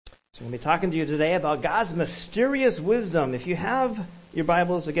I'm going to be talking to you today about God's mysterious wisdom. If you have your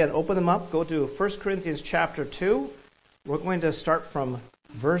Bibles, again, open them up. Go to 1 Corinthians chapter 2. We're going to start from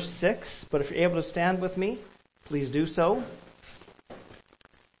verse 6. But if you're able to stand with me, please do so.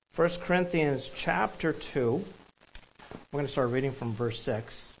 1 Corinthians chapter 2. We're going to start reading from verse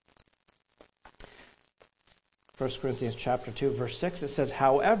 6. 1 Corinthians chapter 2, verse 6. It says,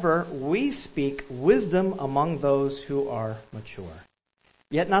 "However, we speak wisdom among those who are mature.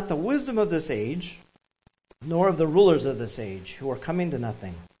 Yet not the wisdom of this age, nor of the rulers of this age, who are coming to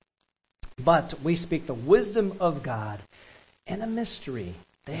nothing. But we speak the wisdom of God in a mystery,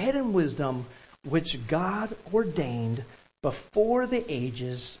 the hidden wisdom which God ordained before the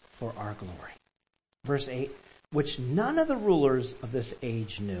ages for our glory." Verse 8, "Which none of the rulers of this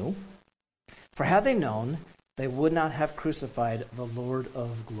age knew. For had they known, they would not have crucified the Lord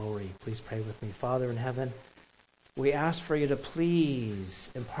of glory." Please pray with me. Father in heaven, we ask for you to please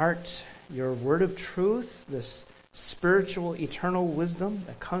impart your word of truth, this spiritual, eternal wisdom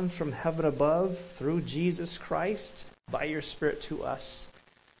that comes from heaven above through Jesus Christ by your Spirit to us.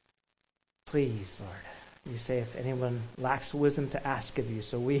 Please, Lord, you say if anyone lacks wisdom to ask of you,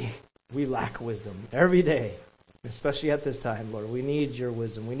 so we lack wisdom every day, especially at this time, Lord. We need your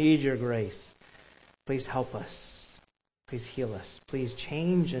wisdom. We need your grace. Please help us. Please heal us. Please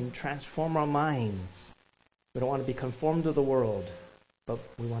change and transform our minds. We don't want to be conformed to the world, but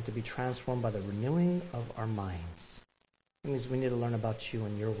we want to be transformed by the renewing of our minds. It means we need to learn about you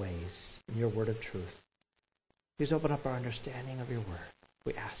and your ways, and your word of truth. Please open up our understanding of your word.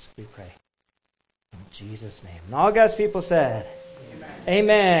 We ask, we pray. In Jesus' name. And all God's people said, Amen.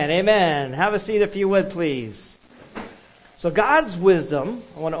 Amen. Amen. Have a seat if you would, please. So God's wisdom,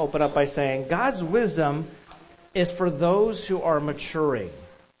 I want to open up by saying, God's wisdom is for those who are maturing.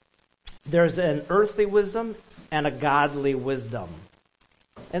 There's an earthly wisdom and a godly wisdom.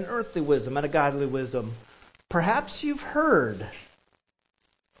 An earthly wisdom and a godly wisdom. Perhaps you've heard.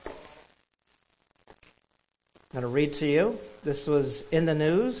 I'm going to read to you. This was in the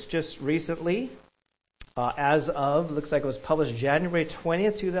news just recently. Looks like it was published January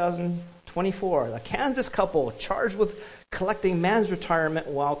 20th, 2024. A Kansas couple charged with collecting man's retirement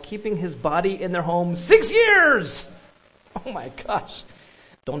while keeping his body in their home 6 years. Oh my gosh.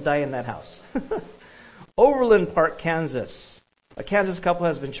 Don't die in that house. Overland Park, Kansas. A Kansas couple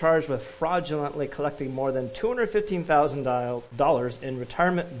has been charged with fraudulently collecting more than $215,000 in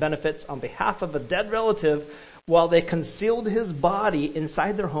retirement benefits on behalf of a dead relative while they concealed his body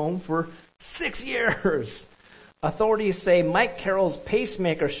inside their home for 6 years. Authorities say Mike Carroll's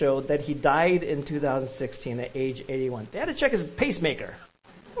pacemaker showed that he died in 2016 at age 81. They had to check his pacemaker.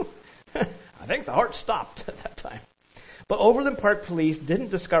 I think the heart stopped at that time. But Overland Park police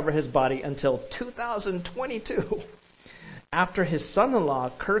didn't discover his body until 2022, after his son-in-law,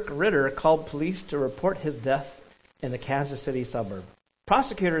 Kirk Ritter, called police to report his death in the Kansas City suburb.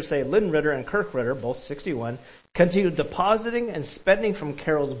 Prosecutors say Lynn Ritter and Kirk Ritter, both 61, continued depositing and spending from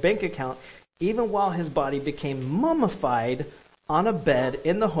Carroll's bank account even while his body became mummified on a bed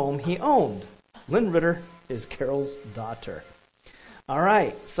in the home he owned. Lynn Ritter is Carroll's daughter. All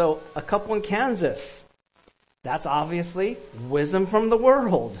right, so a couple in Kansas. That's obviously wisdom from the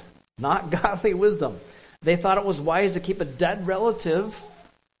world, not godly wisdom. They thought it was wise to keep a dead relative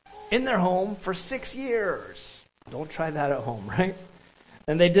in their home for 6 years. Don't try that at home, right?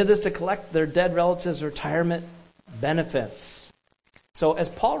 And they did this to collect their dead relatives' retirement benefits. So as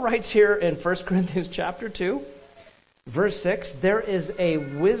Paul writes here in 1 Corinthians chapter 2, verse 6, there is a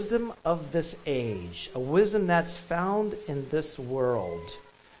wisdom of this age, a wisdom that's found in this world.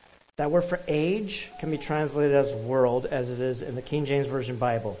 That word for age can be translated as world, as it is in the King James Version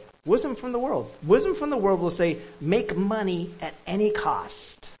Bible. Wisdom from the world. Wisdom from the world will say, make money at any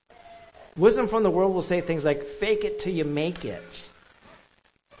cost. Wisdom from the world will say things like, fake it till you make it.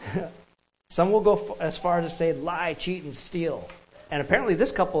 Some will go as far as to say, lie, cheat, and steal. And apparently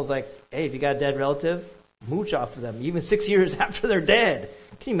this couple is like, hey, if you got a dead relative, mooch off of them, even 6 years after they're dead.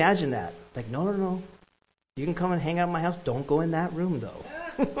 Can you imagine that? Like, no. You can come and hang out in my house. Don't go in that room, though.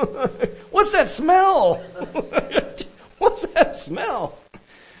 What's that smell? What's that smell?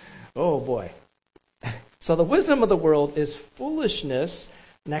 Oh boy. So the wisdom of the world is foolishness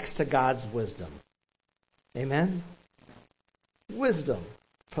next to God's wisdom. Amen? Wisdom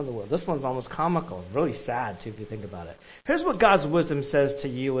from the world. This one's almost comical. Really sad too if you think about it. Here's what God's wisdom says to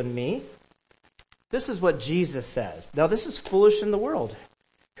you and me. This is what Jesus says. Now this is foolish in the world.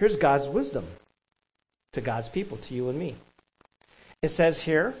 Here's God's wisdom to God's people, to you and me. It says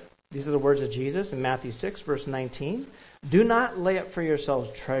here, these are the words of Jesus in Matthew 6, verse 19. Do not lay up for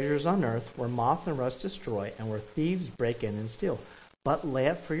yourselves treasures on earth where moth and rust destroy and where thieves break in and steal. but lay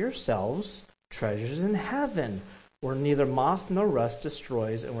up for yourselves treasures in heaven, where neither moth nor rust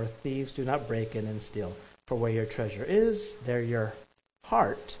destroys, and where thieves do not break in and steal. For where your treasure is, there your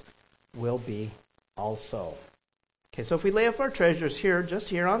heart will be also. Okay, so if we lay up our treasures here, just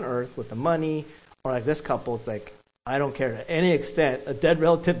here on earth, with the money, or like this couple, it's like, I don't care to any extent. A dead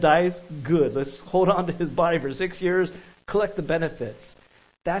relative dies, good. Let's hold on to his body for 6 years, collect the benefits.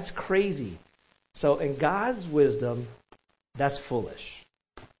 That's crazy. So in God's wisdom, that's foolish.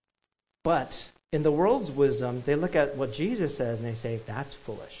 But in the world's wisdom, they look at what Jesus says and they say, that's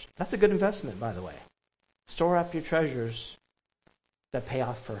foolish. That's a good investment, by the way. Store up your treasures that pay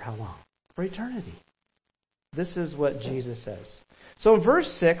off for how long? For eternity. This is what Jesus says. So in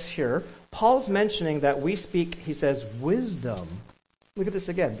verse 6 here, Paul's mentioning that we speak, he says, wisdom. Look at this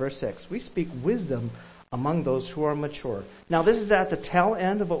again, verse 6. We speak wisdom among those who are mature. Now this is at the tail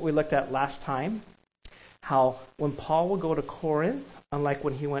end of what we looked at last time. How when Paul would go to Corinth, unlike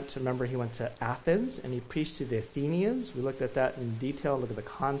when he went to Athens and he preached to the Athenians. We looked at that in detail, look at the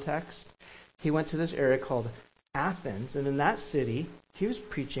context. He went to this area called Athens, and in that city, he was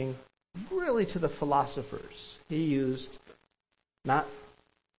preaching really to the philosophers. He used not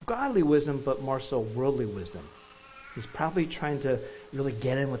godly wisdom, but more so worldly wisdom. He's probably trying to really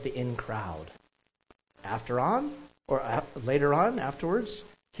get in with the in crowd. Later on, afterwards,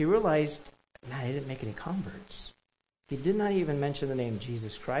 he realized, man, he didn't make any converts. He did not even mention the name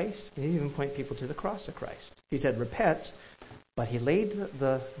Jesus Christ. He didn't even point people to the cross of Christ. He said, repent, but he laid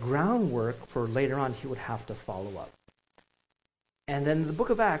the groundwork for later on he would have to follow up. And then in the book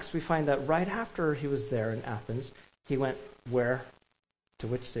of Acts, we find that right after he was there in Athens, he went where? To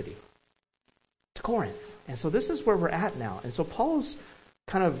which city? To Corinth. And so this is where we're at now. And so Paul's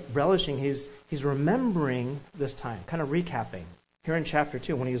kind of relishing, he's remembering this time, kind of recapping. Here in chapter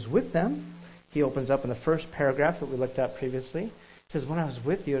 2, when he was with them, he opens up in the first paragraph that we looked at previously. It says, when I was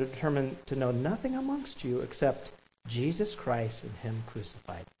with you, I determined to know nothing amongst you except Jesus Christ and him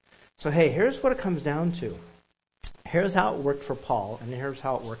crucified. So hey, here's what it comes down to. Here's how it worked for Paul, and here's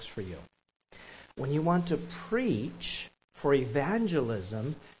how it works for you. When you want to preach for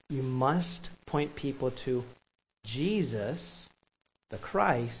evangelism, you must point people to Jesus, the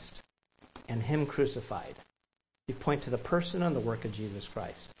Christ, and him crucified. You point to the person and the work of Jesus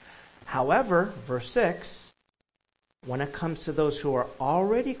Christ. However, verse 6, when it comes to those who are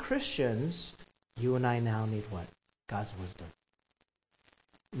already Christians, you and I now need what? God's wisdom.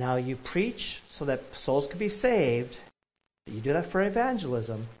 Now you preach so that souls can be saved. You do that for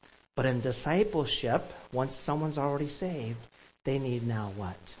evangelism. But in discipleship, once someone's already saved, they need now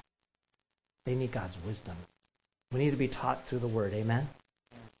what? They need God's wisdom. We need to be taught through the Word. Amen?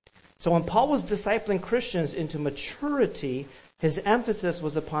 So when Paul was discipling Christians into maturity, his emphasis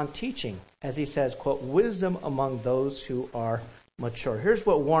was upon teaching, as he says, quote, wisdom among those who are mature. Here's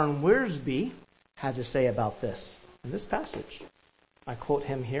what Warren Wiersbe had to say about this in this passage. I quote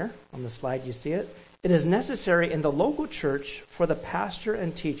him here on the slide, you see it. It is necessary in the local church for the pastor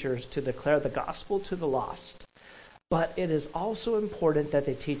and teachers to declare the gospel to the lost. But it is also important that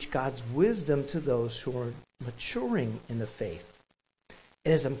they teach God's wisdom to those who are maturing in the faith.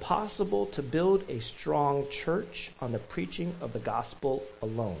 It is impossible to build a strong church on the preaching of the gospel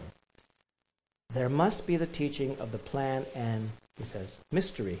alone. There must be the teaching of the plan and, he says,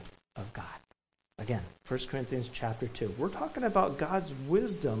 mystery of God. Again, 1 Corinthians chapter 2. We're talking about God's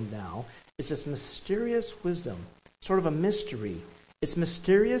wisdom now. It's this mysterious wisdom, sort of a mystery. It's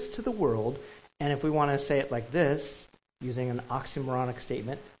mysterious to the world, and if we want to say it like this, using an oxymoronic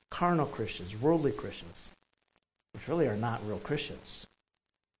statement, carnal Christians, worldly Christians, which really are not real Christians,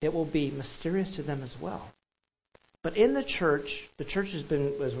 it will be mysterious to them as well. But in the church has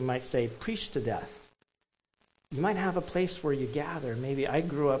been, as we might say, preached to death. You might have a place where you gather. Maybe I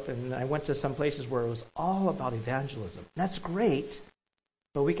grew up and I went to some places where it was all about evangelism. That's great,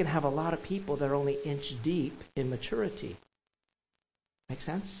 but we can have a lot of people that are only inch deep in maturity. Make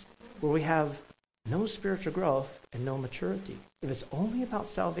sense? Where we have no spiritual growth and no maturity. If it's only about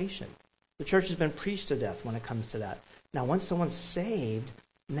salvation, the church has been preached to death when it comes to that. Now, once someone's saved,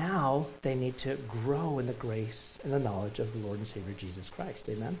 now they need to grow in the grace and the knowledge of the Lord and Savior Jesus Christ.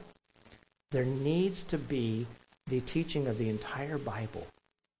 Amen? There needs to be the teaching of the entire Bible.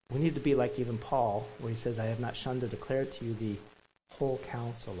 We need to be like even Paul, where he says, I have not shunned to declare to you the whole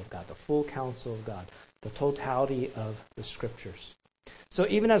counsel of God, the full counsel of God, the totality of the Scriptures. So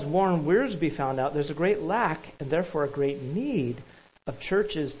even as Warren Wiersbe found out, there's a great lack and therefore a great need of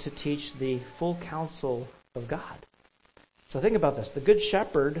churches to teach the full counsel of God. So think about this. The Good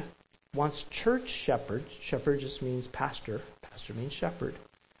Shepherd wants church shepherds. Shepherd just means pastor. Pastor means shepherd.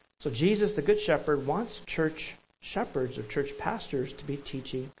 So Jesus, the Good Shepherd, wants church shepherds or church pastors to be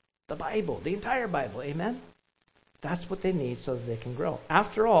teaching the Bible, the entire Bible. Amen? That's what they need so that they can grow.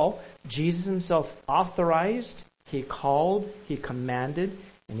 After all, Jesus himself authorized, he called, he commanded,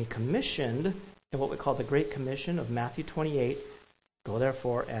 and he commissioned in what we call the Great Commission of Matthew 28. Go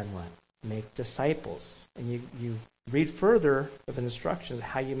therefore and what? Make disciples. And you read further of the instructions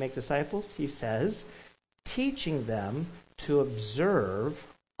how you make disciples. He says, teaching them to observe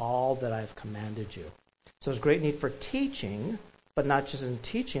all that I've commanded you. So there's great need for teaching, but not just in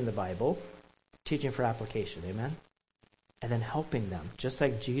teaching the Bible, teaching for application. Amen? And then helping them. Just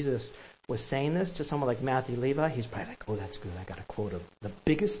like Jesus was saying this to someone like Matthew Levi, he's probably like, oh, that's good. I got to quote him. The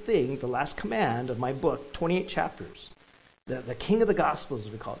biggest thing, the last command of my book, 28 chapters. The king of the Gospels,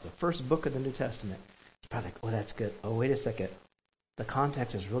 as we call it, the first book of the New Testament. He's probably like, oh, that's good. Oh, wait a second. The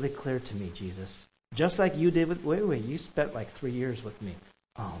context is really clear to me, Jesus. Just like you did with, wait, you spent like 3 years with me.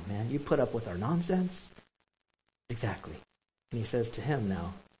 Oh, man, you put up with our nonsense? Exactly. And he says to him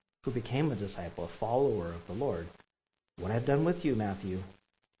now, who became a disciple, a follower of the Lord, what I've done with you, Matthew,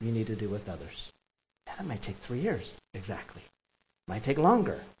 you need to do with others. And it might take 3 years. Exactly. It might take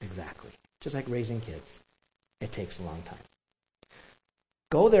longer. Exactly. Just like raising kids. It takes a long time.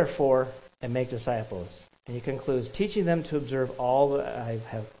 Go, therefore, and make disciples. And he concludes, teaching them to observe all that I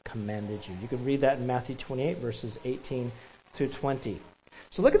have commanded you. You can read that in Matthew 28, verses 18 through 20.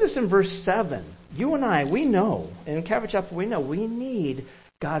 So look at this in verse 7. You and I, we know, in Calvary Chapel, we know we need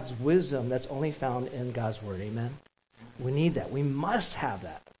God's wisdom that's only found in God's Word. Amen? We need that. We must have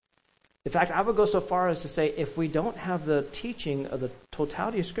that. In fact, I would go so far as to say if we don't have the teaching of the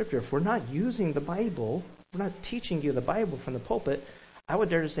totality of Scripture, if we're not using the Bible, we're not teaching you the Bible from the pulpit, I would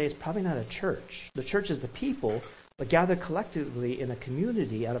dare to say it's probably not a church. The church is the people, but gathered collectively in a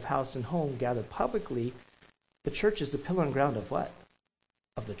community out of house and home, gathered publicly, the church is the pillar and ground of what?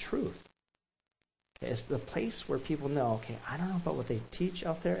 Of the truth. Okay, it's the place where people know, okay, I don't know about what they teach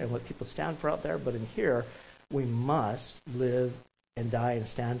out there and what people stand for out there, but in here, we must live and die and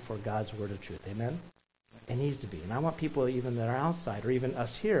stand for God's word of truth. Amen? It needs to be. And I want people even that are outside, or even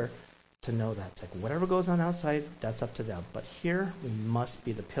us here, to know that. It's like whatever goes on outside, that's up to them. But here, we must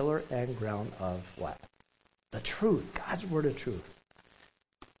be the pillar and ground of what? The truth. God's word of truth.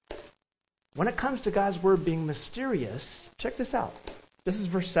 When it comes to God's word being mysterious, check this out. This is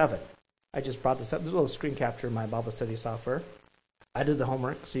verse 7. I just brought this up. This is a little screen capture in my Bible study software. I did the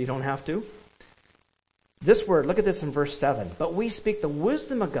homework, so you don't have to. This word, look at this in verse 7. But we speak the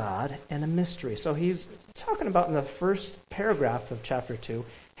wisdom of God and a mystery. So he's talking about in the first paragraph of chapter 2,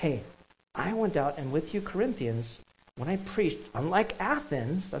 hey, I went out and with you Corinthians, when I preached, unlike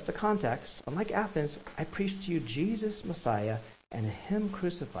Athens, that's the context, unlike Athens, I preached to you Jesus Messiah and him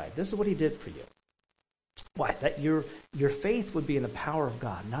crucified. This is what he did for you. Why? That your faith would be in the power of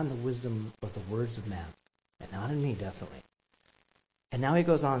God, not in the wisdom of the words of man. And not in me, definitely. And now he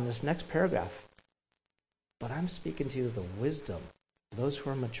goes on in this next paragraph. But I'm speaking to you the wisdom, those who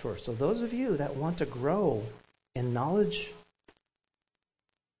are mature. So those of you that want to grow in knowledge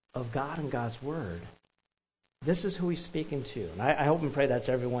of God and God's word, this is who he's speaking to. And I hope and pray that's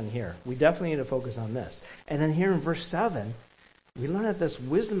everyone here. We definitely need to focus on this. And then here in verse 7, we learn that this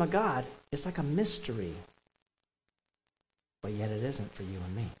wisdom of God is like a mystery. But yet it isn't for you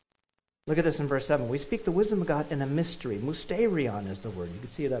and me. Look at this in verse 7. We speak the wisdom of God in a mystery. Mysterion is the word. You can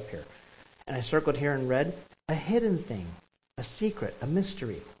see it up here. And I circled here in red, a hidden thing, a secret, a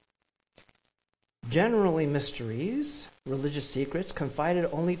mystery. Generally mysteries, religious secrets, confided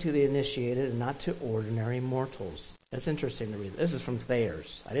only to the initiated and not to ordinary mortals. That's interesting to read. This is from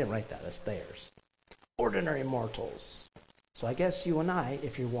Thayer's. I didn't write that. That's Thayer's. Ordinary mortals. So I guess you and I,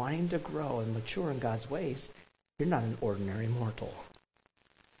 if you're wanting to grow and mature in God's ways, you're not an ordinary mortal.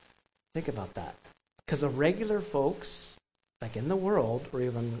 Think about that. Because the regular folks, like in the world, or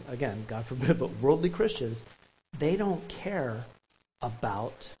even, again, God forbid, but worldly Christians, they don't care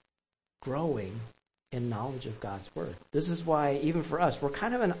about growing in knowledge of God's word. This is why, even for us, we're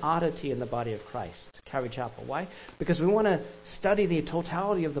kind of an oddity in the body of Christ, Calvary Chapel. Why? Because we want to study the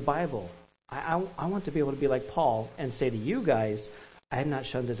totality of the Bible. I want to be able to be like Paul and say to you guys, I have not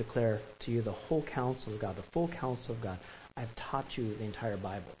shunned to declare to you the whole counsel of God, the full counsel of God. I've taught you the entire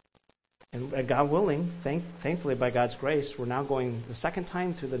Bible. And God willing, thankfully by God's grace, we're now going the second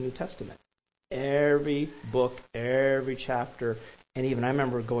time through the New Testament. Every book, every chapter, and even I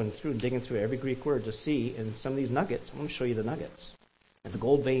remember going through and digging through every Greek word to see, and some of these nuggets, I'm going to show you the nuggets, and the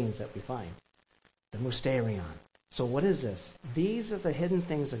gold veins that we find, the mysterion. So what is this? These are the hidden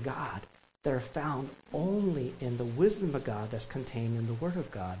things of God that are found only in the wisdom of God that's contained in the Word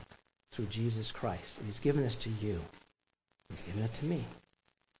of God through Jesus Christ. And he's given this to you. He's given it to me.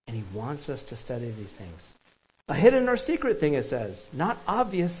 And he wants us to study these things. A hidden or secret thing, it says, not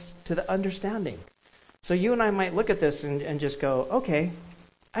obvious to the understanding. So you and I might look at this and just go, okay,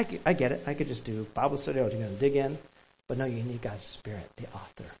 I get it. I could just do Bible study. I was going to dig in. But no, you need God's Spirit, the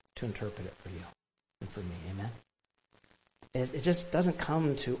author, to interpret it for you and for me. Amen? It just doesn't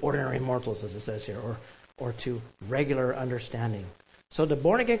come to ordinary mortals, as it says here, or to regular understanding. So to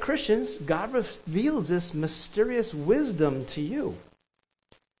born-again Christians, God reveals this mysterious wisdom to you.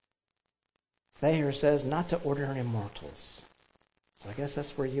 Thayer says, not to ordinary mortals. So I guess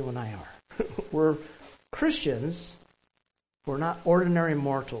that's where you and I are. We're Christians. We're not ordinary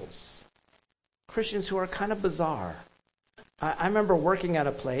mortals. Christians who are kind of bizarre. I remember working at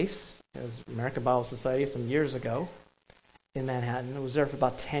a place, it was American Bible Society some years ago in Manhattan. I was there for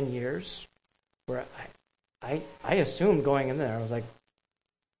about 10 years, where I assumed going in there, I was like,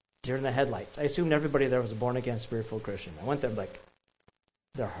 deer in the headlights. I assumed everybody there was a born-again, spirit-filled Christian. I went there like,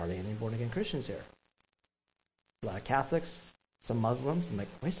 there are hardly any born-again Christians here. A lot of Catholics, some Muslims. I'm like,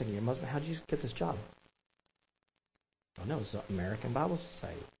 wait a second, you're Muslim? How did you get this job? Oh no, it's the American Bible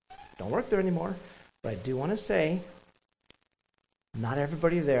Society. Don't work there anymore. But I do want to say, not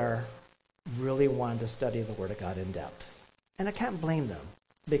everybody there really wanted to study the Word of God in depth. And I can't blame them.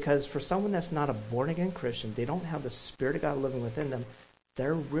 Because for someone that's not a born-again Christian, they don't have the Spirit of God living within them,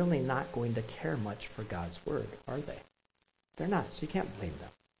 they're really not going to care much for God's Word, are they? They're not, so you can't blame them.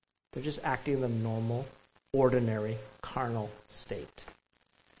 They're just acting in the normal, ordinary, carnal state.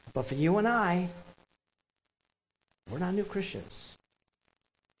 But for you and I, we're not new Christians.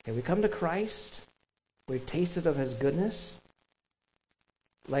 Okay, we come to Christ, we've tasted of His goodness.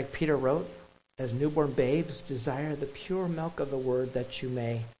 Like Peter wrote, as newborn babes, desire the pure milk of the Word that you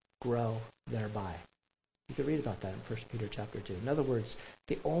may grow thereby. You can read about that in 1 Peter chapter 2. In other words,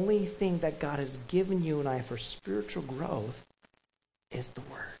 the only thing that God has given you and I for spiritual growth is the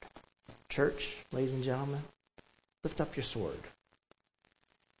Word. Church, ladies and gentlemen, lift up your sword.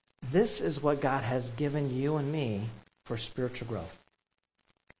 This is what God has given you and me for spiritual growth.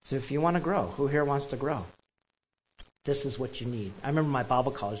 So if you want to grow, who here wants to grow? This is what you need. I remember my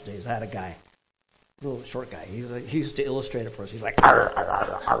Bible college days, I had a guy, a little short guy. He used to illustrate it for us. He's like, arr,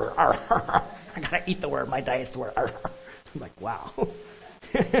 arr, arr, arr, arr. I gotta eat the Word. My diet's the Word. Arr. I'm like, wow.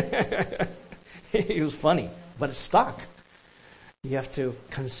 He was funny, but it stuck. You have to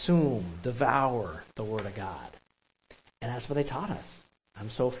consume, devour the Word of God. And that's what they taught us. I'm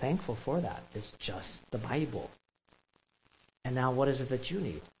so thankful for that. It's just the Bible. And now what is it that you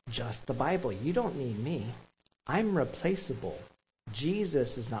need? Just the Bible. You don't need me. I'm replaceable.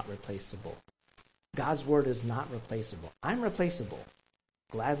 Jesus is not replaceable. God's Word is not replaceable. I'm replaceable.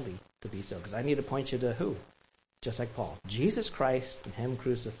 Gladly to be so. Because I need to point you to who? Just like Paul. Jesus Christ and Him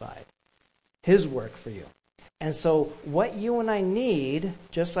crucified. His work for you. And so what you and I need,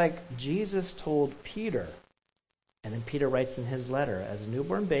 just like Jesus told Peter, and then Peter writes in his letter, as a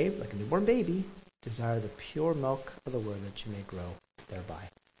newborn babe, like a newborn baby, desire the pure milk of the Word that you may grow thereby.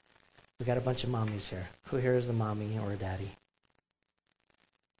 We got a bunch of mommies here. Who here is a mommy or a daddy?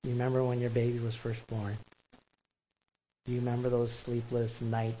 You remember when your baby was first born? Do you remember those sleepless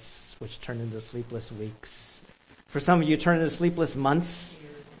nights which turned into sleepless weeks? For some of you, turned into sleepless months?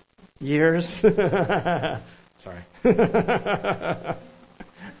 Years? Sorry.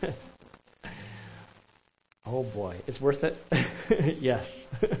 Oh boy, it's worth it? Yes.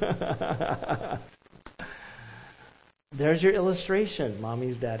 There's your illustration,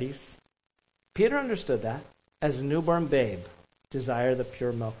 mommies, daddies. Peter understood that. As a newborn babe, desire the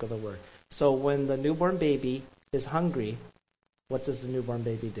pure milk of the Word. So when the newborn baby is hungry, what does the newborn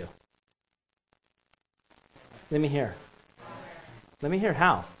baby do? Let me hear. Let me hear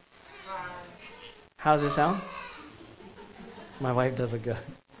how. How does it sound? My wife does it good.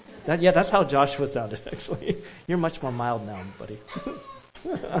 That's how Joshua sounded, actually. You're much more mild now, buddy.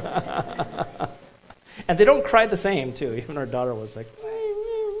 And they don't cry the same, too. Even our daughter was like,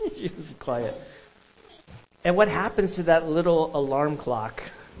 she was quiet. And what happens to that little alarm clock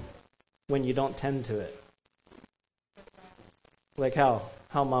when you don't tend to it? Like how?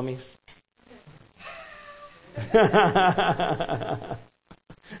 How, mommies?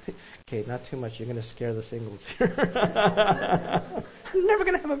 Okay, not too much. You're going to scare the singles here. I'm never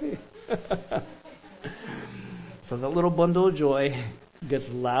going to have a baby. So the little bundle of joy gets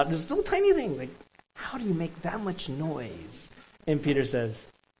loud. There's a little tiny thing. Like, how do you make that much noise? And Peter says,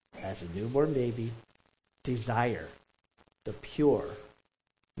 as a newborn baby, desire the pure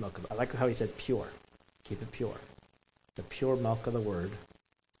milk of, I like how he said pure. Keep it pure. The pure milk of the Word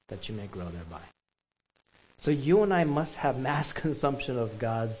that you may grow thereby. So you and I must have mass consumption of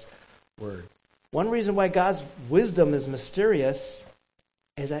God's Word. One reason why God's wisdom is mysterious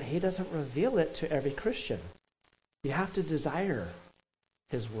is that He doesn't reveal it to every Christian. You have to desire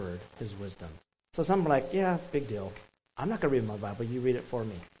His word, His wisdom. So some are like, yeah, big deal. I'm not going to read my Bible. You read it for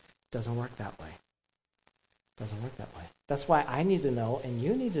me. Doesn't work that way. Doesn't work that way. That's why I need to know, and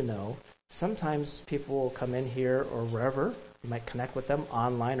you need to know, sometimes people will come in here or wherever. You might connect with them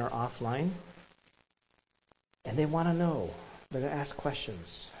online or offline. And they want to know. They're going to ask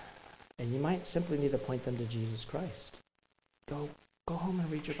questions. And you might simply need to point them to Jesus Christ. Go home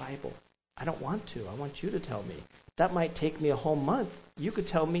and read your Bible. I don't want to. I want you to tell me. That might take me a whole month. You could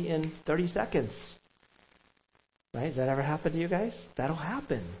tell me in 30 seconds. Right? Does that ever happen to you guys? That'll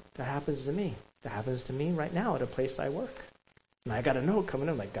happen. That happens to me. That happens to me right now at a place I work. And I got to know coming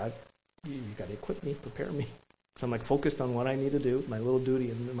in, like, God, you got to equip me, prepare me. So I'm like focused on what I need to do, my little duty,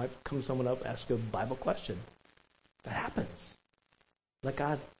 and there might come someone up, ask a Bible question. That happens. Let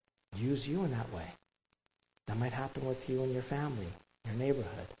God use you in that way. That might happen with you and your family, your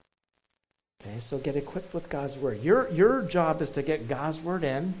neighborhood. Okay, so get equipped with God's word. Your job is to get God's word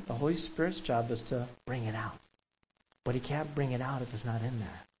in. The Holy Spirit's job is to bring it out. But He can't bring it out if it's not in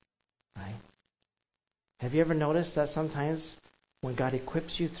there. Right? Have you ever noticed that sometimes when God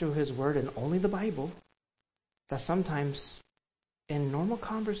equips you through His word and only the Bible, that sometimes in normal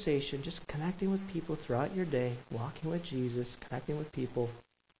conversation, just connecting with people throughout your day, walking with Jesus, connecting with people,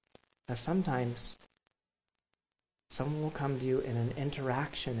 that sometimes someone will come to you in an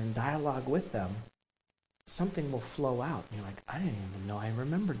interaction and dialogue with them. Something will flow out. And you're like, I didn't even know I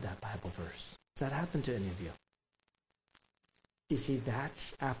remembered that Bible verse. Does that happen to any of you? You see,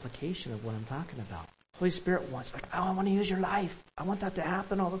 that's application of what I'm talking about. Holy Spirit wants, like, oh, I want to use your life. I want that to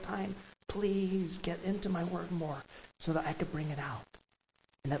happen all the time. Please get into my word more so that I could bring it out.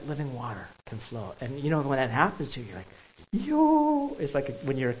 And that living water can flow. And you know, when that happens to you, you're like, yo! It's like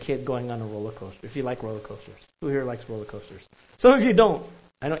when you're a kid going on a roller coaster. If you like roller coasters. Who here likes roller coasters? Some of you don't.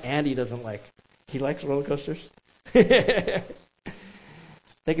 I know Andy doesn't like. He likes roller coasters. They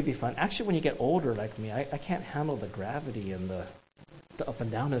could be fun. Actually, when you get older like me, I can't handle the gravity and the up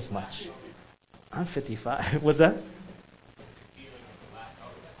and down as much. I'm 55. What's that?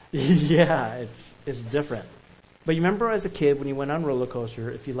 Yeah, it's different. But you remember as a kid when you went on roller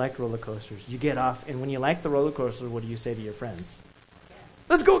coaster, if you like roller coasters, you get off, and when you like the roller coaster, what do you say to your friends?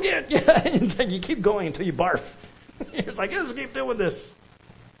 Let's go again! Yeah, and you keep going until you barf. It's like, let's keep doing this.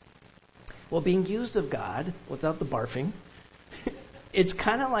 Well, being used of God without the barfing, it's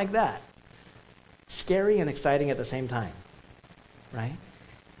kind of like that. Scary and exciting at the same time. Right?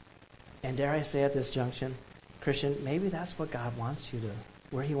 And dare I say at this junction, Christian, maybe that's what God wants you to,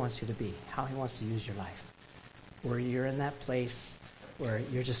 where He wants you to be, how He wants to use your life. Where you're in that place where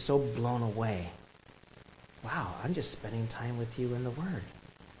you're just so blown away. Wow, I'm just spending time with you in the Word.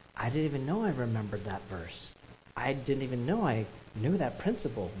 I didn't even know I remembered that verse. I didn't even know I knew that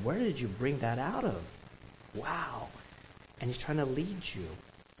principle. Where did you bring that out of? Wow. And He's trying to lead you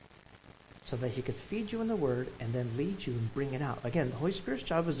so that He could feed you in the Word and then lead you and bring it out. Again, the Holy Spirit's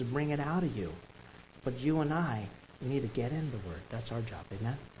job is to bring it out of you. But you and I, we need to get in the Word. That's our job,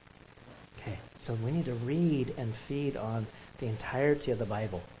 amen? Okay, so we need to read and feed on the entirety of the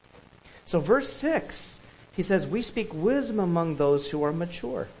Bible. So verse 6, he says, we speak wisdom among those who are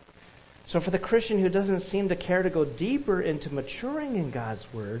mature. So for the Christian who doesn't seem to care to go deeper into maturing in God's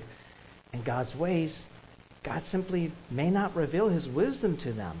Word and God's ways, God simply may not reveal His wisdom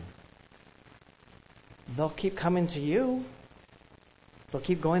to them. They'll keep coming to you. They'll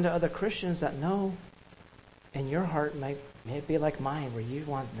keep going to other Christians that know. And your heart might be like mine, where you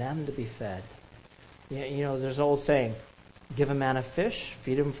want them to be fed. You know, there's an old saying, give a man a fish,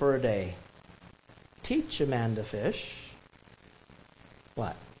 feed him for a day. Teach a man to fish.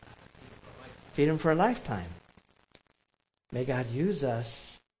 What? Feed him for a lifetime. May God use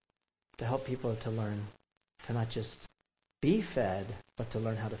us to help people to learn to not just be fed, but to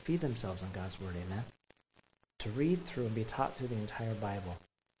learn how to feed themselves on God's Word, amen? To read through and be taught through the entire Bible.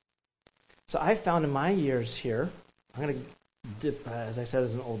 So I found in my years here, I'm going to dip, as I said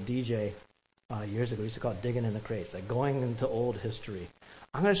as an old DJ years ago, we used to call it digging in the crates, like going into old history.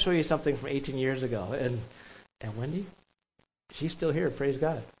 I'm going to show you something from 18 years ago. And Wendy, she's still here, praise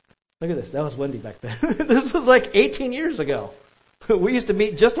God. Look at this, that was Wendy back then. This was like 18 years ago. We used to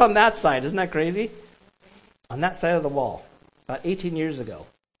meet just on that side, isn't that crazy? On that side of the wall, about 18 years ago.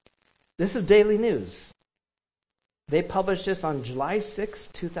 This is Daily News. They published this on July 6,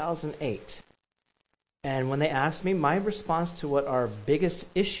 2008. And when they asked me, my response to what our biggest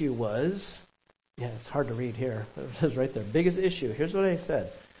issue was, yeah, it's hard to read here. It was right there. Biggest issue. Here's what I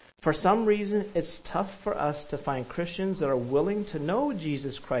said. For some reason, it's tough for us to find Christians that are willing to know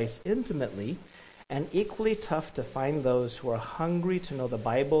Jesus Christ intimately, and equally tough to find those who are hungry to know the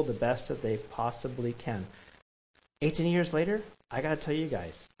Bible the best that they possibly can. 18 years later, I got to tell you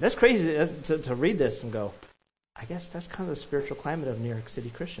guys, that's crazy to read this and go, I guess that's kind of the spiritual climate of New York City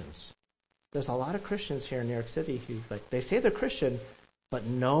Christians. There's a lot of Christians here in New York City who, like, they say they're Christian, but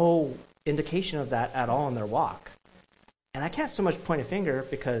no indication of that at all in their walk. And I can't so much point a finger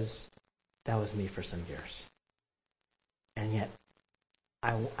because that was me for some years. And yet,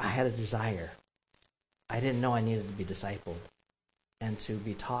 I had a desire. I didn't know I needed to be discipled and to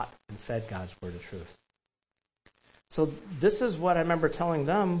be taught and fed God's word of truth. So this is what I remember telling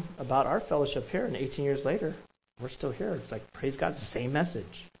them about our fellowship here, and 18 years later, we're still here. It's like, praise God, it's the same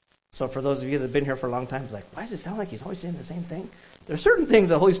message. So for those of you that have been here for a long time, it's like, why does it sound like he's always saying the same thing? There are certain things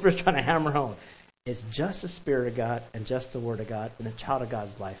the Holy Spirit's trying to hammer home. It's just the Spirit of God and just the Word of God and the child of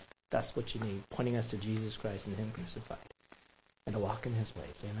God's life. That's what you need, pointing us to Jesus Christ and Him crucified, and to walk in His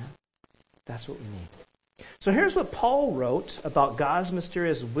ways. Amen? That's what we need. So here's what Paul wrote about God's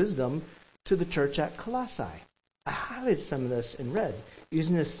mysterious wisdom to the church at Colossae. I highlighted some of this in red,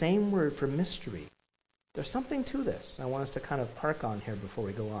 using the same word for mystery. There's something to this I want us to kind of park on here before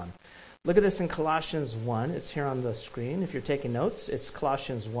we go on. Look at this in Colossians 1. It's here on the screen. If you're taking notes, it's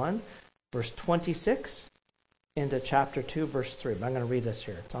Colossians 1, verse 26, into chapter 2, verse 3. But I'm going to read this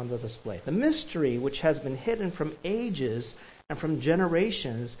here. It's on the display. The mystery which has been hidden from ages and from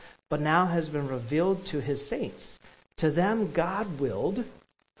generations, but now has been revealed to His saints. To them God willed,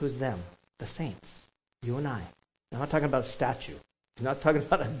 who's them? The saints. You and I. I'm not talking about a statue. I'm not talking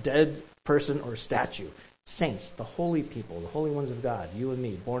about a dead person or statue. Saints, the holy people, the holy ones of God, you and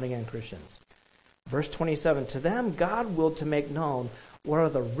me, born again Christians. Verse 27, to them God willed to make known what are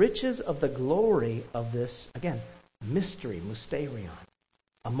the riches of the glory of this, again, mystery, mysterion,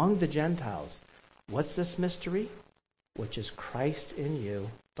 among the Gentiles. What's this mystery? Which is Christ in you,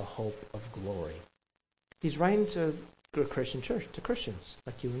 the hope of glory. He's writing to a Christian church, to Christians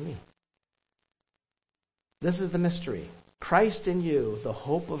like you and me. This is the mystery. Christ in you, the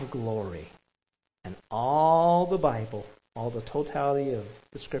hope of glory. And all the Bible, all the totality of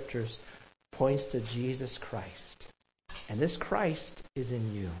the Scriptures, points to Jesus Christ. And this Christ is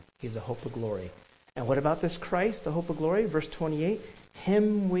in you. He's a hope of glory. And what about this Christ, the hope of glory? Verse 28,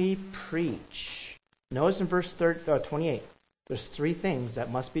 Him we preach. Notice in verse 28, there's three things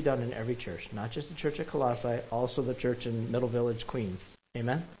that must be done in every church. Not just the church at Colossae, also the church in Middle Village, Queens.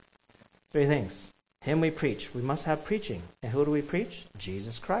 Amen? Three things. Him we preach. We must have preaching. And who do we preach?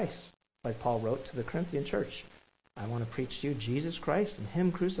 Jesus Christ. Like Paul wrote to the Corinthian church. I want to preach to you Jesus Christ and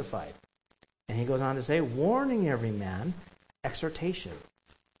Him crucified. And he goes on to say, warning every man, exhortation.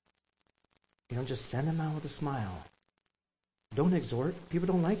 You don't just send him out with a smile. Don't exhort. People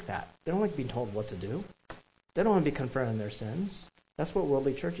don't like that. They don't like being told what to do. They don't want to be confronted in their sins. That's what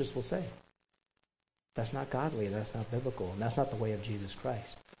worldly churches will say. That's not godly. That's not biblical. And that's not the way of Jesus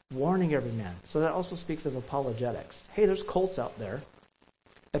Christ. Warning every man. So that also speaks of apologetics. Hey, there's cults out there.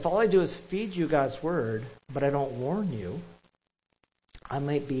 If all I do is feed you God's word, but I don't warn you, I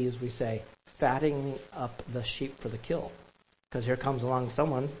might be, as we say, fattening up the sheep for the kill. Because here comes along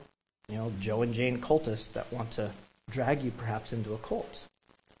someone, Joe and Jane cultists that want to drag you perhaps into a cult.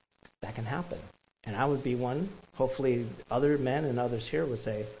 That can happen. And I would be one. Hopefully other men and others here would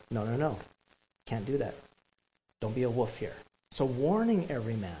say, no. Can't do that. Don't be a wolf here. So warning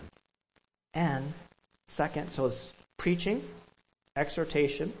every man. And second, so it's preaching,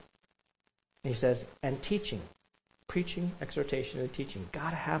 exhortation. And he says, and teaching. Preaching, exhortation, and teaching.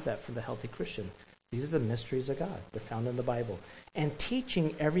 Got to have that for the healthy Christian. These are the mysteries of God. They're found in the Bible. And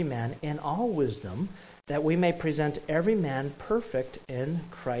teaching every man in all wisdom, that we may present every man perfect in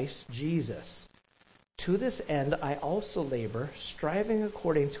Christ Jesus. To this end I also labor, striving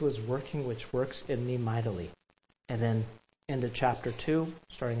according to His working which works in me mightily. And then into chapter 2,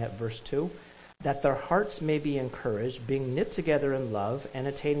 starting at verse 2, that their hearts may be encouraged, being knit together in love, and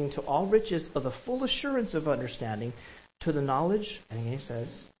attaining to all riches of the full assurance of understanding, to the knowledge, and again he says,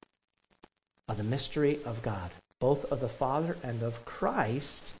 of the mystery of God, both of the Father and of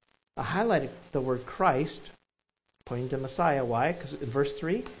Christ. I highlighted the word Christ, pointing to Messiah. Why? Because in verse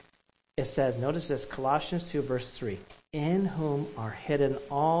 3, it says, notice this, Colossians 2, verse 3, in whom are hidden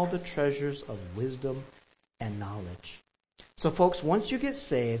all the treasures of wisdom and knowledge. So folks, once you get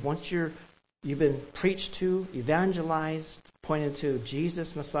saved, once you've been preached to, evangelized, pointed to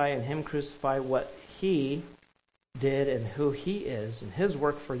Jesus, Messiah, and Him crucified, what He did and who He is and His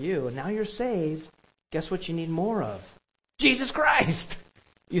work for you, and now you're saved, guess what you need more of? Jesus Christ!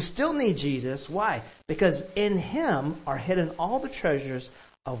 You still need Jesus. Why? Because in Him are hidden all the treasures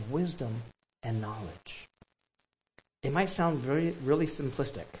of wisdom and knowledge. It might sound really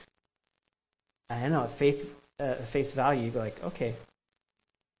simplistic. I know at face value, you'd be like, okay.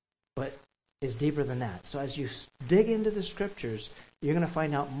 But is deeper than that. So as you dig into the scriptures, you're going to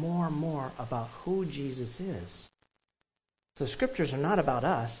find out more and more about who Jesus is. So the scriptures are not about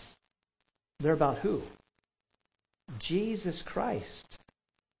us. They're about who? Jesus Christ.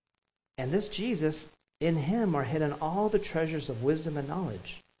 And this Jesus, in him are hidden all the treasures of wisdom and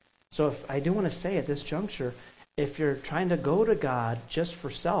knowledge. So if I do want to say at this juncture, if you're trying to go to God just for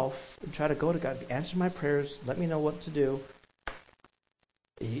self, try to go to God, answer my prayers, let me know what to do,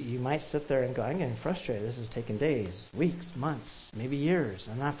 you might sit there and go, I'm getting frustrated. This is taking days, weeks, months, maybe years.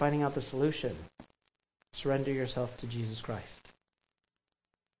 I'm not finding out the solution. Surrender yourself to Jesus Christ.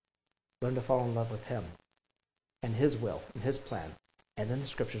 Learn to fall in love with him and his will and his plan. And then the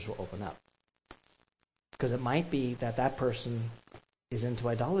scriptures will open up. Because it might be that that person is into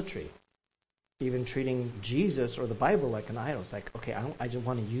idolatry. Even treating Jesus or the Bible like an idol. It's like, okay, I just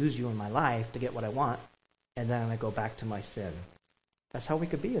want to use you in my life to get what I want. And then I go back to my sin. That's how we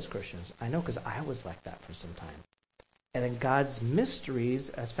could be as Christians. I know, because I was like that for some time. And then God's mysteries,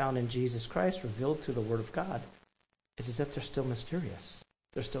 as found in Jesus Christ, revealed through the Word of God, it's as if they're still mysterious.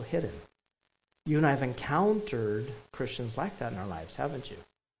 They're still hidden. You and I have encountered Christians like that in our lives, haven't you?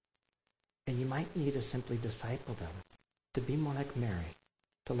 And you might need to simply disciple them, to be more like Mary,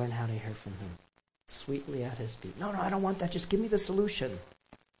 to learn how to hear from him, sweetly at his feet. No, I don't want that. Just give me the solution.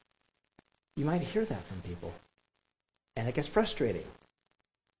 You might hear that from people. And it gets frustrating.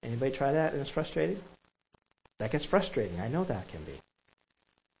 Anybody try that and it's frustrating? That gets frustrating. I know that can be.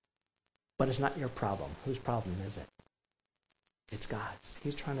 But it's not your problem. Whose problem is it? It's God's.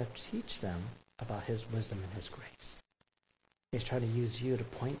 He's trying to teach them about his wisdom and his grace. He's trying to use you to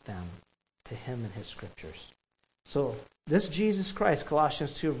point them to him and his scriptures. So this Jesus Christ,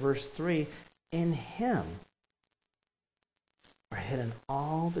 Colossians 2 verse 3, in him are hidden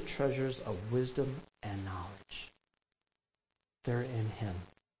all the treasures of wisdom and knowledge. They're in him.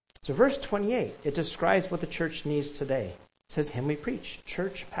 So verse 28, it describes what the church needs today. It says, him we preach.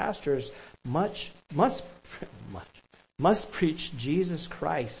 Church pastors must preach Jesus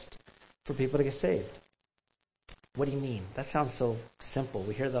Christ for people to get saved. What do you mean? That sounds so simple.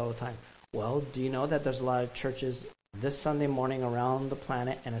 We hear that all the time. Well, do you know that there's a lot of churches this Sunday morning around the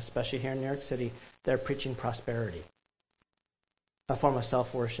planet, and especially here in New York City, they're preaching prosperity. A form of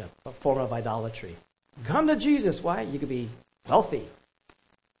self-worship, a form of idolatry. Come to Jesus. Why? You could be wealthy.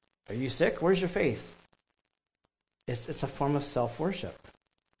 Are you sick? Where's your faith? It's a form of self-worship.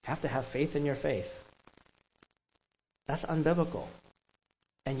 You have to have faith in your faith. That's unbiblical.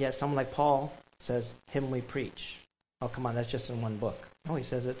 And yet someone like Paul says, him we preach. Oh, come on, that's just in one book. No, he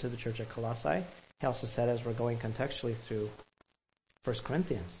says it to the church at Colossae. He also said, as we're going contextually through 1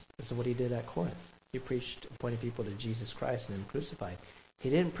 Corinthians, this is what he did at Corinth. He preached, pointing people to Jesus Christ and him crucified. He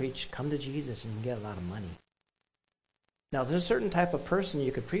didn't preach, come to Jesus and you can get a lot of money. Now, there's a certain type of person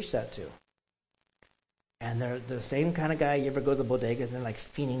you could preach that to. And they're the same kind of guy. You ever go to the bodegas and they're like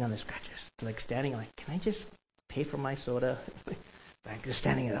fiending on the scratchers. They're like standing like, can I just pay for my soda? Like they're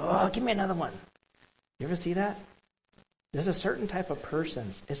standing there, oh, give me another one. You ever see that? There's a certain type of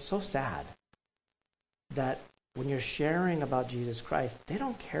person. It's so sad that when you're sharing about Jesus Christ, they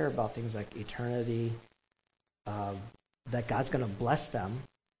don't care about things like eternity, that God's going to bless them.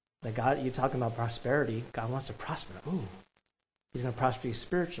 That God, you're talking about prosperity. God wants to prosper. Ooh, he's going to prosper you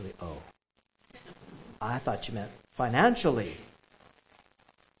spiritually. Oh, I thought you meant financially.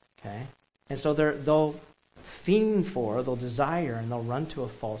 Okay? And so they'll fiend for, they'll desire, and they'll run to a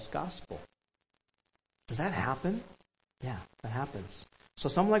false gospel. Does that happen? Yeah, that happens. So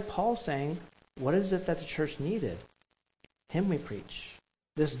someone like Paul saying, what is it that the church needed? Him we preach.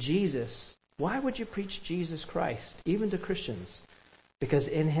 This Jesus. Why would you preach Jesus Christ, even to Christians? Because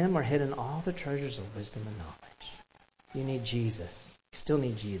in him are hidden all the treasures of wisdom and knowledge. You need Jesus. You still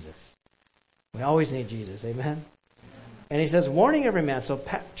need Jesus. We always need Jesus. Amen? And he says, warning every man. So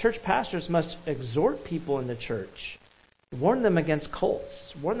church pastors must exhort people in the church. Warn them against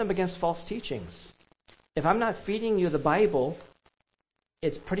cults. Warn them against false teachings. If I'm not feeding you the Bible,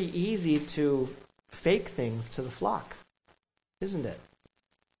 it's pretty easy to fake things to the flock. Isn't it?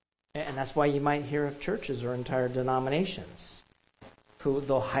 And that's why you might hear of churches or entire denominations who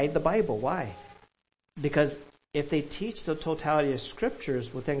they'll hide the Bible. Why? Because if they teach the totality of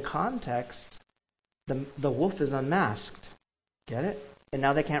scriptures within context, the wolf is unmasked. Get it? And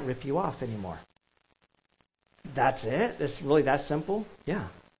now they can't rip you off anymore. That's it? It's really that simple? Yeah.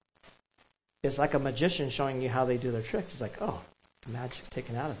 It's like a magician showing you how they do their tricks. It's like, oh, the magic's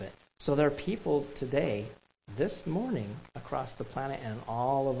taken out of it. So there are people today, this morning, across the planet and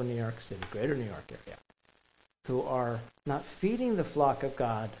all over New York City, greater New York area, who are not feeding the flock of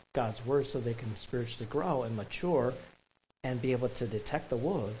God's word so they can spiritually grow and mature and be able to detect the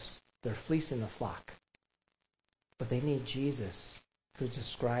wolves. They're fleecing the flock. But they need Jesus, who's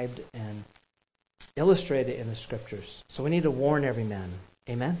described and illustrated in the Scriptures. So we need to warn every man.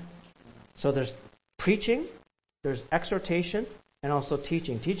 Amen? So there's preaching, there's exhortation, and also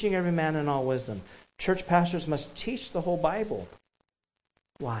teaching. Teaching every man in all wisdom. Church pastors must teach the whole Bible.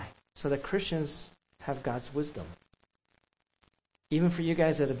 Why? So that Christians have God's wisdom. Even for you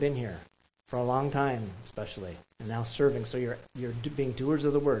guys that have been here for a long time, especially, and now serving, so you're being doers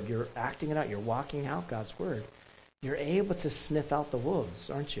of the word. You're acting it out. You're walking out God's word. You're able to sniff out the wolves,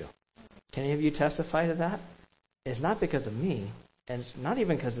 aren't you? Can any of you testify to that? It's not because of me, and it's not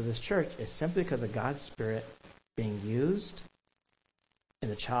even because of this church. It's simply because of God's Spirit being used in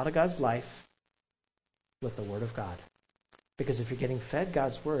the child of God's life with the Word of God. Because if you're getting fed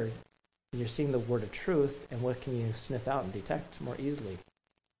God's Word, you're seeing the word of truth, and what can you sniff out and detect more easily?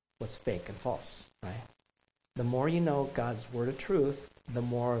 What's fake and false, right? The more you know God's word of truth, the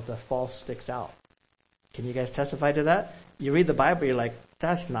more the false sticks out. Can you guys testify to that? You read the Bible, you're like,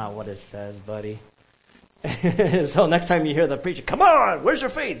 that's not what it says, buddy. So next time you hear the preacher, come on, where's your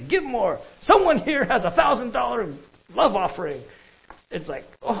faith? Give more. Someone here has $1,000 love offering. It's like,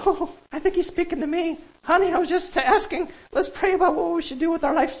 oh, I think he's speaking to me. Honey, I was just asking, let's pray about what we should do with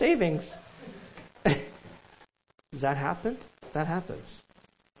our life savings. Does that happen? That happens.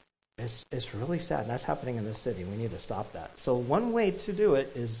 It's really sad. That's happening in this city. We need to stop that. So one way to do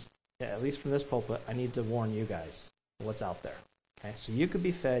it is, at least from this pulpit, I need to warn you guys what's out there. Okay, so you can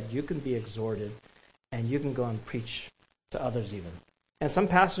be fed, you can be exhorted, and you can go and preach to others even. And some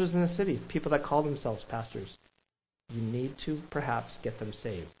pastors in the city, people that call themselves pastors, you need to perhaps get them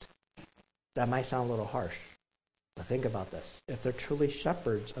saved. That might sound a little harsh, but think about this. If they're truly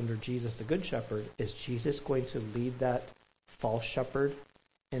shepherds under Jesus, the Good Shepherd, is Jesus going to lead that false shepherd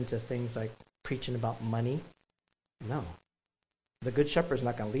into things like preaching about money? No. The Good Shepherd is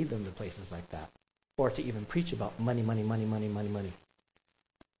not going to lead them to places like that, or to even preach about money, money, money, money, money, money.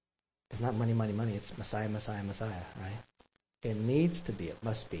 It's not money, money, money. It's Messiah, Messiah, Messiah, right? It needs to be. It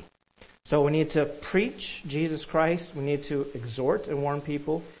must be. So we need to preach Jesus Christ. We need to exhort and warn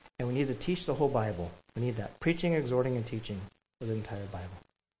people. And we need to teach the whole Bible. We need that. Preaching, exhorting, and teaching for the entire Bible.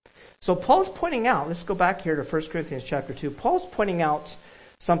 So Paul's pointing out, let's go back here to 1 Corinthians chapter 2. Paul's pointing out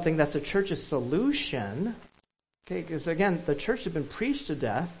something that's a church's solution. Okay, because again, the church has been preached to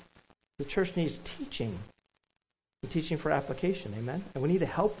death. The church needs teaching. The teaching for application, amen? And we need to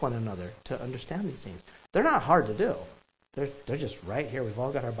help one another to understand these things. They're not hard to do. They're just right here. We've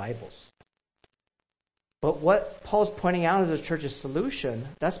all got our Bibles. But what Paul's pointing out as the church's solution,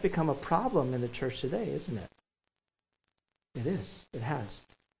 that's become a problem in the church today, isn't it? It is. It has.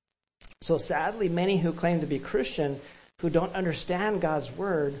 So sadly, many who claim to be Christian, who don't understand God's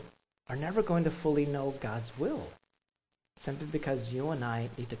word, are never going to fully know God's will. Simply because you and I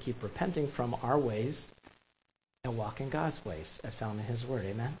need to keep repenting from our ways and walk in God's ways as found in his word.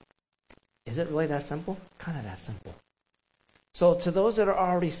 Amen? Is it really that simple? Kind of that simple. So to those that are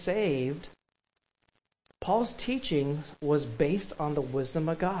already saved, Paul's teaching was based on the wisdom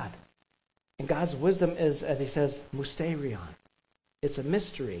of God. And God's wisdom is, as he says, mysterion. It's a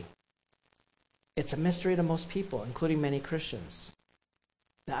mystery. It's a mystery to most people, including many Christians.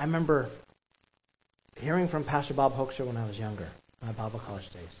 Now, I remember hearing from Pastor Bob Hoekstra when I was younger, my Bible college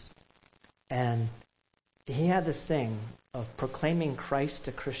days. And he had this thing of proclaiming Christ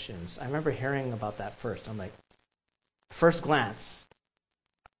to Christians. I remember hearing about that first. I'm like, first glance,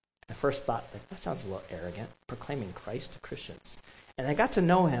 my first thought, like, that sounds a little arrogant, proclaiming Christ to Christians. And I got to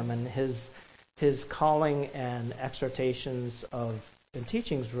know him and his calling and exhortations and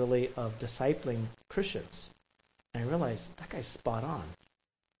teachings really of discipling Christians. And I realized that guy's spot on.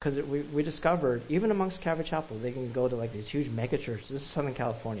 Because we discovered, even amongst Calvary Chapel, they can go to like these huge mega churches. This is Southern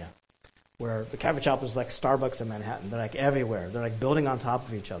California, where the Calvary Chapel is like Starbucks in Manhattan. They're like everywhere. They're like building on top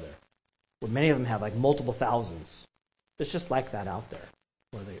of each other. Where many of them have like multiple thousands. It's just like that out there,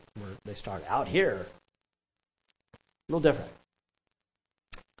 where they start. Out here, a little different.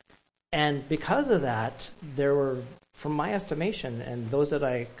 And because of that, there were, from my estimation, and those that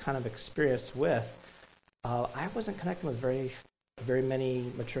I kind of experienced with, I wasn't connecting with very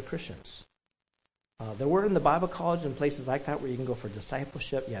many mature Christians. There were in the Bible college and places like that where you can go for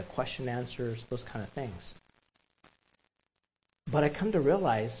discipleship, you have question answers, those kind of things. But I come to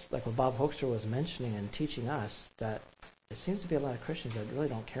realize, like what Bob Hoekstra was mentioning and teaching us, that there seems to be a lot of Christians that really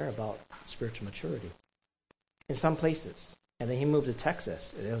don't care about spiritual maturity in some places. And then he moved to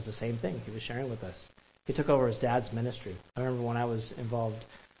Texas. It was the same thing. He was sharing with us. He took over his dad's ministry. I remember when I was involved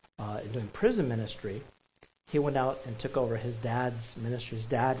in doing prison ministry, he went out and took over his dad's ministry. His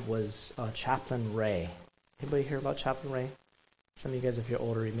dad was Chaplain Ray. Anybody hear about Chaplain Ray? Some of you guys, if you're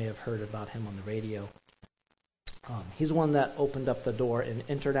older, you may have heard about him on the radio. He's one that opened up the door in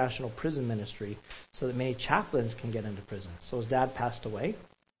international prison ministry so that many chaplains can get into prison. So his dad passed away,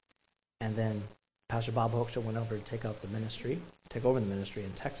 and then Pastor Bob Hoekstra went over to take over the ministry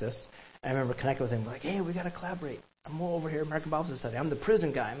in Texas. I remember connecting with him, like, hey, we got to collaborate. I'm over here at American Bible Study. I'm the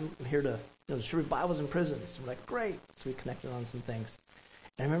prison guy. I'm here to distribute Bibles in prisons. I'm like, great. So we connected on some things.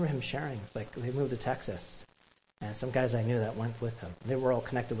 And I remember him sharing, like, they moved to Texas. And some guys I knew that went with him. They were all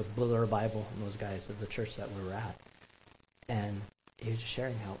connected with Blue Letter Bible and those guys at the church that we were at. And he was just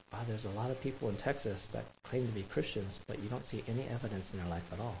sharing how, wow, there's a lot of people in Texas that claim to be Christians, but you don't see any evidence in their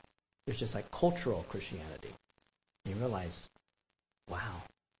life at all. There's just like cultural Christianity. And you realize, wow,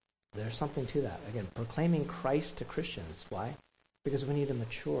 there's something to that. Again, proclaiming Christ to Christians. Why? Because we need to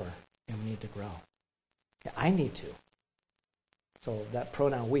mature and we need to grow. Yeah, I need to. So that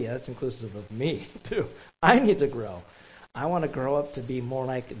pronoun we, that's inclusive of me too. I need to grow. I want to grow up to be more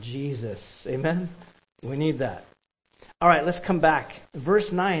like Jesus. Amen? We need that. All right, let's come back.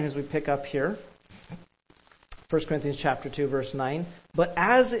 Verse 9 as we pick up here. 1 Corinthians chapter 2, verse 9. But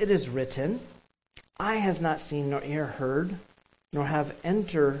as it is written, eye has not seen nor ear heard, nor have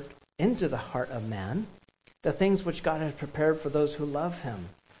entered into the heart of man the things which God has prepared for those who love him.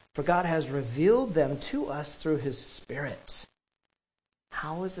 For God has revealed them to us through his Spirit.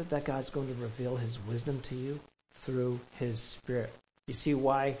 How is it that God's going to reveal his wisdom to you? Through his Spirit. You see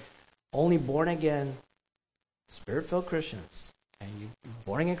why only born-again, Spirit-filled Christians, and you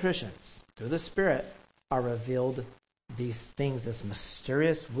born-again Christians, through the Spirit, are revealed these things, this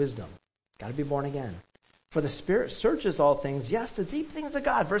mysterious wisdom. Got to be born again. For the Spirit searches all things, yes, the deep things of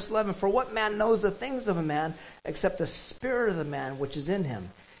God. Verse 11, for what man knows the things of a man except the spirit of the man which is in him?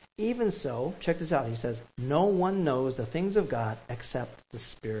 Even so, check this out, he says, no one knows the things of God except the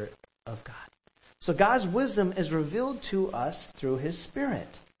Spirit of God. So God's wisdom is revealed to us through his Spirit.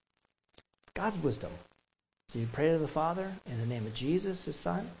 God's wisdom. So you pray to the Father in the name of Jesus, his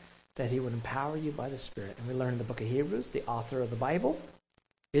Son, that he would empower you by the Spirit. And we learn in the book of Hebrews, the author of the Bible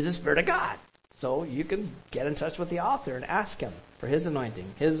is the Spirit of God. So you can get in touch with the author and ask him for his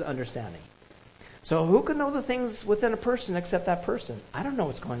anointing, his understanding. So who can know the things within a person except that person? I don't know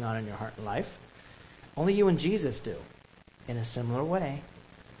what's going on in your heart and life. Only you and Jesus do. In a similar way,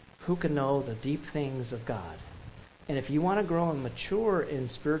 who can know the deep things of God? And if you want to grow and mature in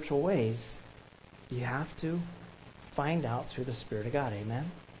spiritual ways, you have to find out through the Spirit of God.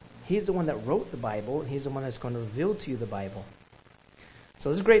 Amen? He's the one that wrote the Bible. He's the one that's going to reveal to you the Bible. So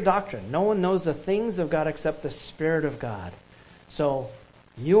this is great doctrine. No one knows the things of God except the Spirit of God. So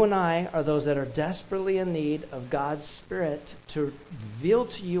you and I are those that are desperately in need of God's Spirit to reveal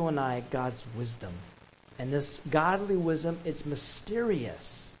to you and I God's wisdom. And this godly wisdom, it's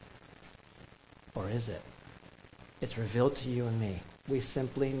mysterious. Or is it? It's revealed to you and me. We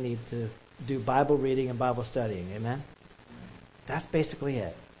simply need to do Bible reading and Bible studying. Amen? That's basically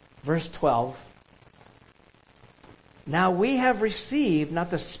it. Verse 12. Now we have received not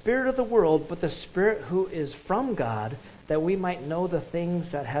the spirit of the world, but the Spirit who is from God, that we might know the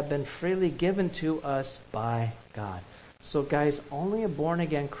things that have been freely given to us by God. So guys, only a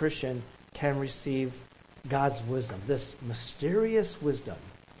born-again Christian can receive God's wisdom, this mysterious wisdom.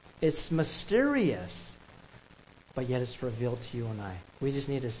 It's mysterious, but yet it's revealed to you and I. We just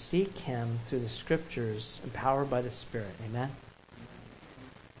need to seek him through the Scriptures, empowered by the Spirit. Amen?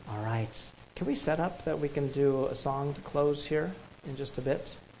 All right. Can we set up that we can do a song to close here in just a bit?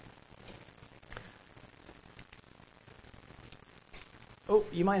 Oh,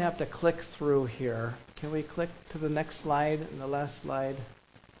 you might have to click through here. Can we click to the next slide and the last slide?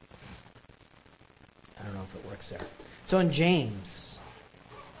 I don't know if it works there. So in James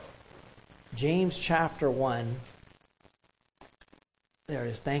chapter 1. There it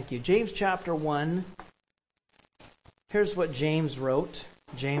is. Thank you. James chapter 1. Here's what James wrote.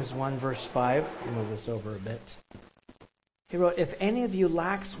 James 1 verse 5. I'll move this over a bit. He wrote, if any of you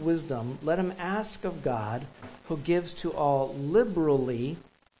lacks wisdom, let him ask of God, who gives to all liberally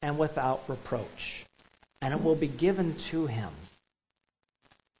and without reproach, and it will be given to him.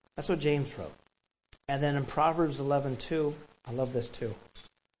 That's what James wrote. And then in Proverbs 11:2, I love this too.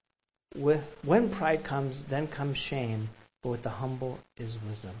 When pride comes, then comes shame, but with the humble is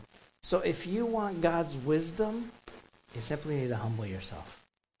wisdom. So if you want God's wisdom, you simply need to humble yourself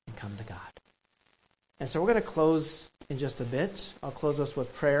and come to God. And so we're going to close in just a bit. I'll close us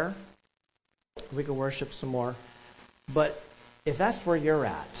with prayer. We can worship some more. But if that's where you're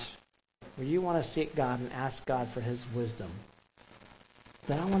at, where you want to seek God and ask God for his wisdom,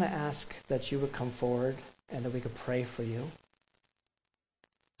 then I want to ask that you would come forward and that we could pray for you.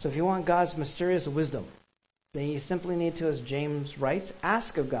 So if you want God's mysterious wisdom, then you simply need to, as James writes,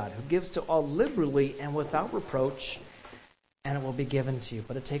 ask of God, who gives to all liberally and without reproach, and it will be given to you.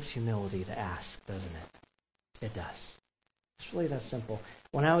 But it takes humility to ask, doesn't it? It does. It's really that simple.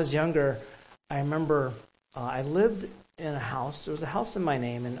 When I was younger, I remember I lived in a house. There was a house in my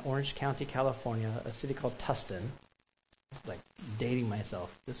name in Orange County, California, a city called Tustin. Like dating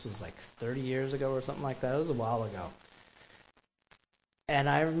myself. This was like 30 years ago or something like that. It was a while ago. And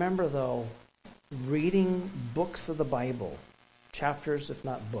I remember, though, reading books of the Bible, chapters, if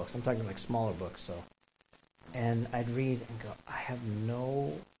not books. I'm talking like smaller books. And I'd read and go, I have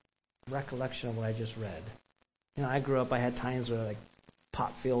no recollection of what I just read. You know, I grew up, I had times where like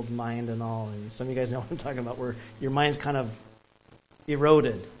pot-filled mind and all, and some of you guys know what I'm talking about, where your mind's kind of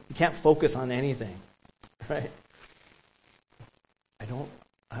eroded. You can't focus on anything, right?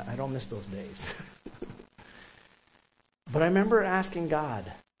 I don't miss those days. But I remember asking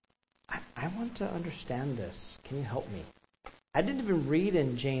God, I want to understand this. Can you help me? I didn't even read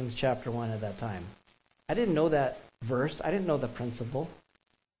in James chapter 1 at that time. I didn't know that verse. I didn't know the principle.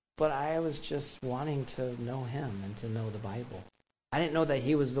 But I was just wanting to know him and to know the Bible. I didn't know that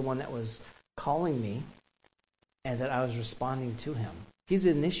he was the one that was calling me and that I was responding to him. He's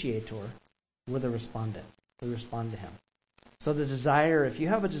the initiator. We're the respondent. We respond to him. So the desire, if you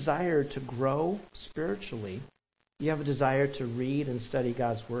have a desire to grow spiritually, you have a desire to read and study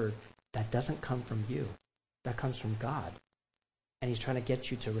God's Word, that doesn't come from you. That comes from God. And he's trying to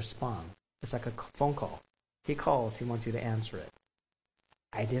get you to respond. It's like a phone call. He calls, he wants you to answer it.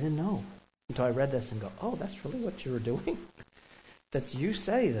 I didn't know until I read this and go, oh, that's really what you were doing? That you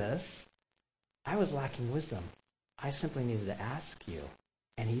say this? I was lacking wisdom. I simply needed to ask you.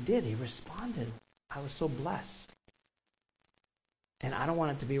 And he did. He responded. I was so blessed. And I don't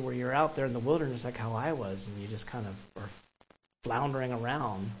want it to be where you're out there in the wilderness like how I was, and you just kind of are floundering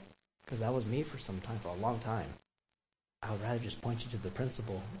around, because that was me for some time, for a long time. I would rather just point you to the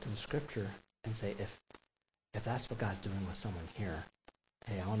principle, to the scripture, and say, if that's what God's doing with someone here,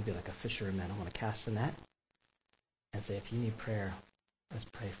 hey, I want to be like a fisherman. I want to cast a net. And say, if you need prayer, let's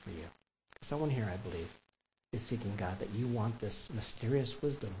pray for you. Someone here, I believe, is seeking God, that you want this mysterious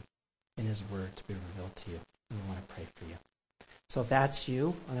wisdom in his word to be revealed to you. And we want to pray for you. So if that's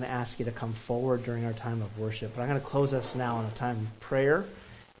you, I'm going to ask you to come forward during our time of worship. But I'm going to close us now in a time of prayer,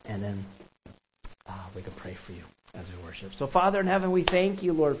 and then we can pray for you as we worship. So Father in heaven, we thank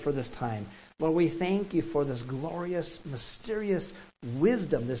you, Lord, for this time. Lord, we thank you for this glorious, mysterious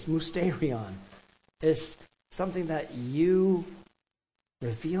wisdom, this mysterion. It's something that you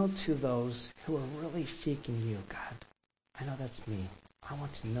revealed to those who are really seeking you, God. I know that's me. I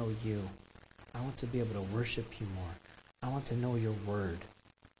want to know you. I want to be able to worship you more. I want to know your word.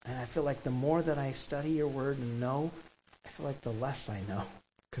 And I feel like the more that I study your word and know, I feel like the less I know.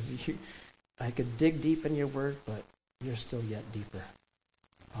 Because I could dig deep in your word, but you're still yet deeper.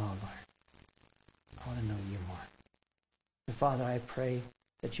 Oh, Lord. I want to know you more. And Father, I pray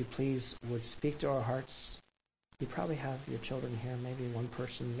that you please would speak to our hearts. You probably have your children here, maybe one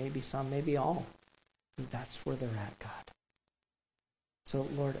person, maybe some, maybe all. And that's where they're at, God. So,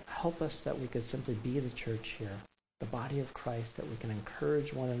 Lord, help us that we could simply be the church here, the body of Christ, that we can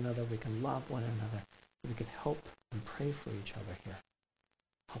encourage one another, we can love one another, we can help and pray for each other here.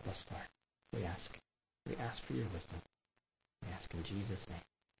 Help us, Lord. We ask. We ask for your wisdom. We ask in Jesus'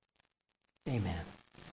 name. Amen.